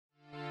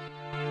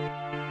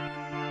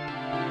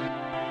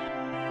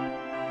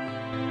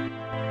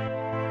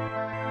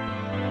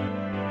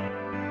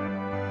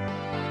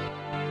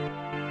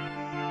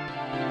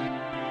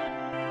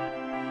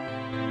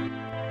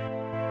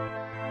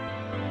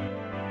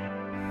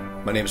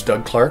My name is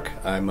Doug Clark.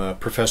 I'm a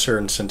professor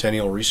and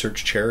Centennial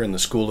Research Chair in the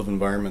School of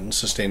Environment and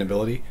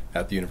Sustainability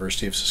at the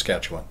University of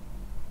Saskatchewan.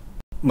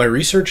 My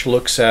research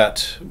looks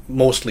at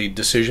mostly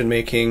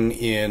decision-making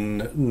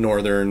in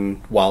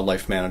northern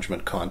wildlife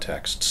management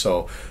contexts.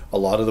 So a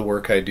lot of the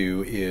work I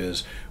do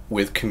is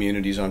with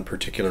communities on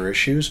particular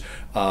issues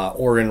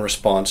or in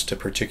response to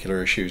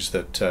particular issues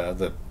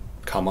that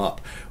come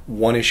up.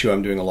 One issue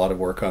I'm doing a lot of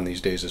work on these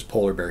days is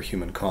polar bear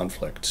human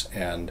conflicts,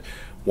 and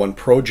one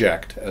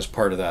project as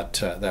part of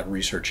that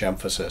research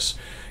emphasis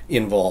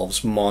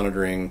involves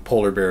monitoring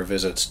polar bear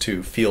visits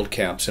to field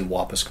camps in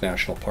Wapusk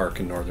National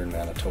Park in northern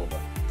Manitoba.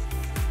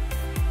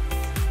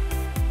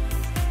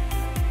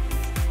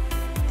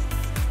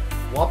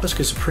 Wapusk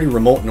is a pretty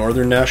remote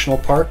northern national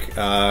park.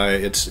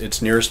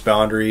 Its nearest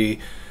boundary,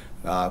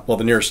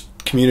 the nearest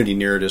community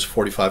near it is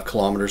 45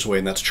 kilometers away,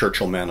 and that's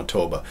Churchill,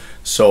 Manitoba.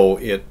 So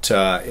it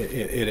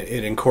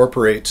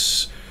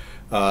incorporates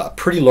a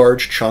pretty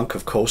large chunk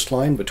of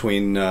coastline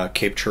between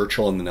Cape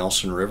Churchill and the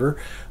Nelson River.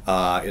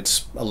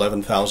 It's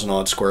 11,000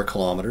 odd square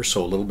kilometers,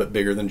 so a little bit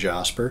bigger than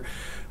Jasper.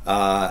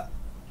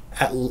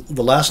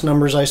 The last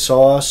numbers I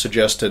saw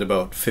suggested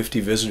about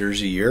 50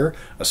 visitors a year,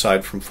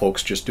 aside from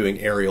folks just doing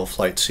aerial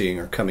flight seeing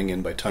or coming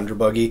in by tundra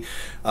buggy,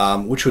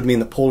 which would mean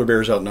that polar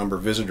bears outnumber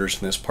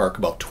visitors in this park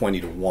about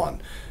 20 to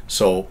 1.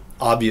 So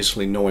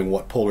obviously knowing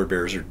what polar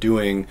bears are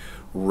doing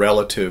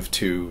relative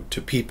to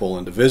people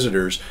and to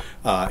visitors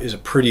is a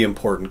pretty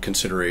important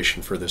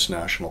consideration for this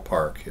national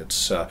park.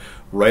 It's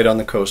right on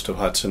the coast of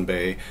Hudson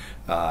Bay,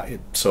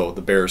 so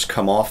the bears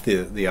come off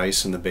the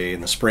ice in the bay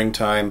in the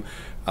springtime,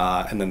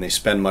 and then they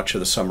spend much of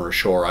the summer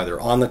ashore either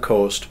on the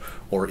coast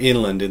or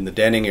inland in the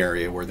denning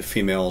area, where the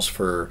females,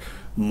 for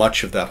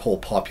much of that whole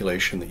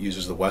population that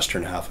uses the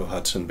western half of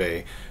Hudson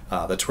Bay,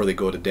 that's where they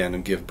go to den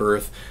and give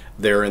birth.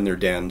 They're in their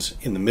dens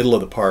in the middle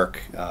of the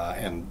park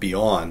and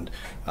beyond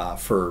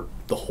for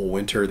the whole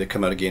winter. They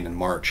come out again in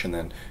March and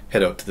then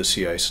head out to the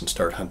sea ice and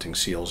start hunting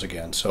seals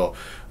again. So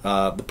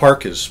the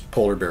park is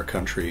polar bear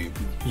country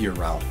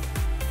year-round.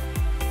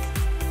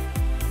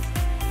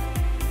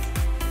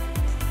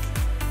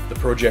 The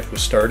project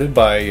was started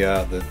by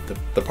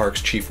the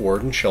park's chief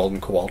warden, Sheldon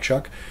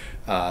Kowalchuk.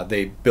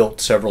 They built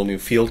several new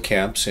field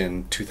camps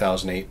in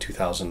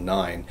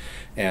 2008-2009,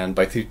 and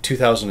by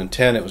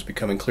 2010 it was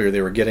becoming clear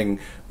they were getting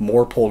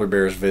more polar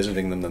bears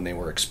visiting them than they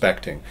were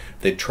expecting.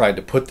 They'd tried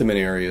to put them in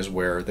areas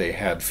where they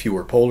had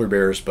fewer polar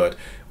bears, but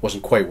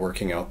wasn't quite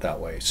working out that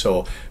way.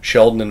 So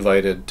Sheldon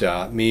invited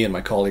me and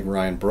my colleague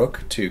Ryan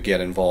Brook to get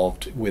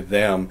involved with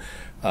them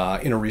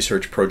in a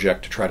research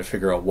project to try to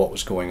figure out what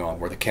was going on.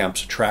 Were the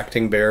camps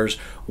attracting bears?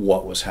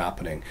 What was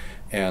happening?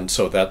 And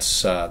so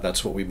that's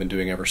what we've been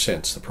doing ever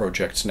since. The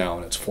project's now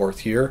in its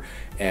 4th year,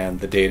 and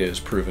the data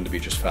has proven to be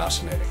just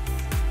fascinating.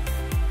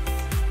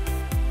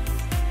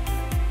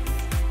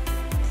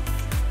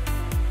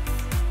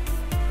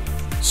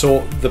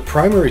 So the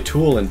primary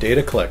tool in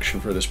data collection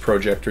for this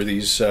project are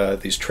these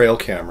trail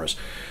cameras.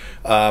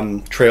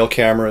 Trail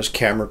cameras,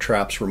 camera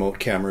traps, remote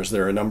cameras,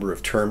 there are a number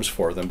of terms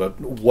for them, but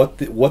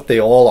what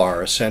they all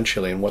are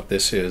essentially, and what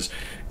this is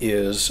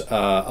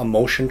a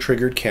motion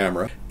triggered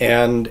camera,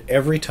 and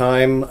every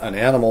time an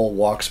animal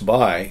walks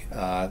by,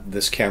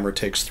 this camera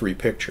takes 3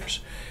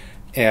 pictures,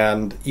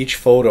 and each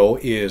photo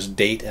is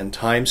date and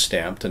time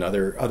stamped, and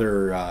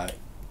other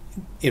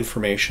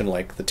information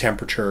like the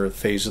temperature, the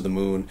phase of the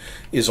moon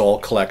is all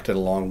collected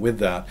along with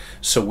that.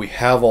 So we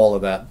have all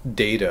of that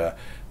data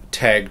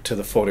tagged to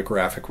the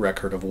photographic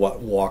record of what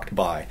walked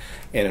by.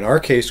 And in our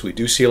case, we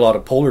do see a lot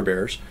of polar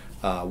bears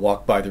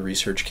walk by the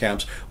research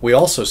camps. We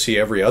also see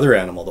every other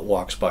animal that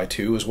walks by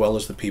too, as well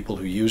as the people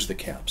who use the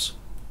camps.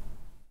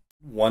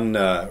 One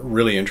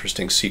really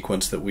interesting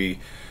sequence that we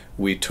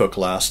took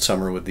last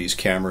summer with these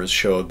cameras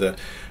showed that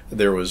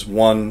there was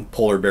one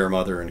polar bear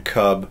mother and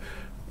cub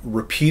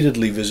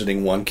repeatedly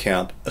visiting one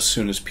camp as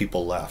soon as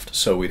people left.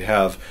 So we'd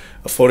have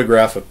a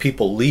photograph of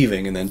people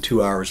leaving, and then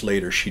 2 hours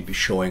later she'd be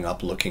showing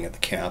up, looking at the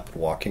camp, and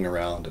walking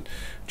around and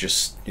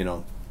just,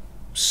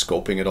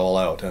 scoping it all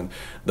out. And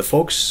the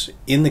folks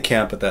in the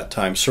camp at that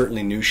time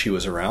certainly knew she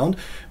was around,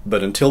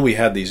 but until we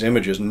had these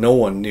images, no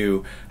one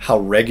knew how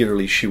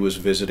regularly she was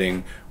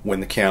visiting when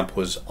the camp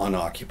was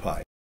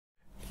unoccupied.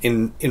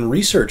 In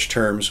research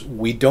terms,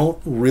 we don't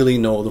really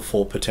know the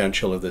full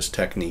potential of this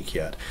technique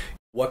yet.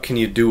 What can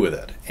you do with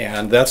it?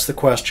 And that's the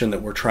question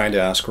that we're trying to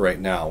ask right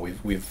now.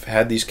 We've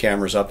had these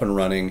cameras up and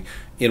running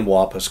in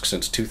Wapusk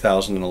since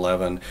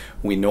 2011.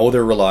 We know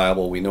they're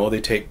reliable. We know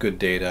they take good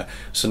data.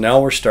 So now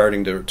we're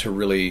starting to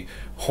really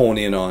hone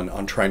in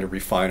on trying to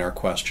refine our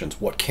questions.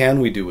 What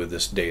can we do with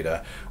this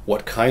data?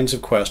 What kinds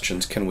of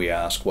questions can we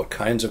ask? What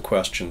kinds of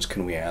questions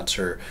can we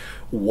answer?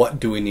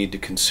 What do we need to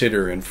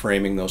consider in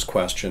framing those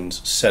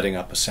questions, setting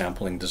up a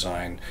sampling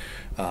design?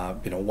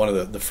 One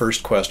of the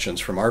first questions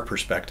from our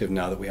perspective,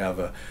 now that we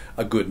have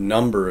a good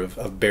number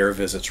of bear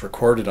visits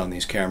recorded on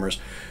these cameras,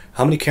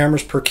 how many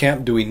cameras per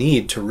camp do we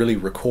need to really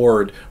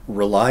record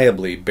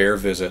reliably bear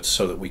visits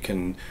so that we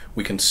can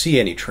see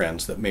any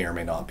trends that may or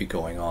may not be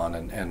going on,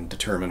 and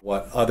determine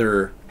what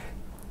other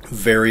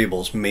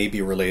variables may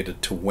be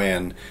related to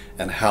when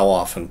and how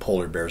often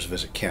polar bears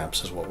visit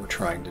camps is what we're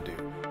trying to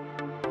do.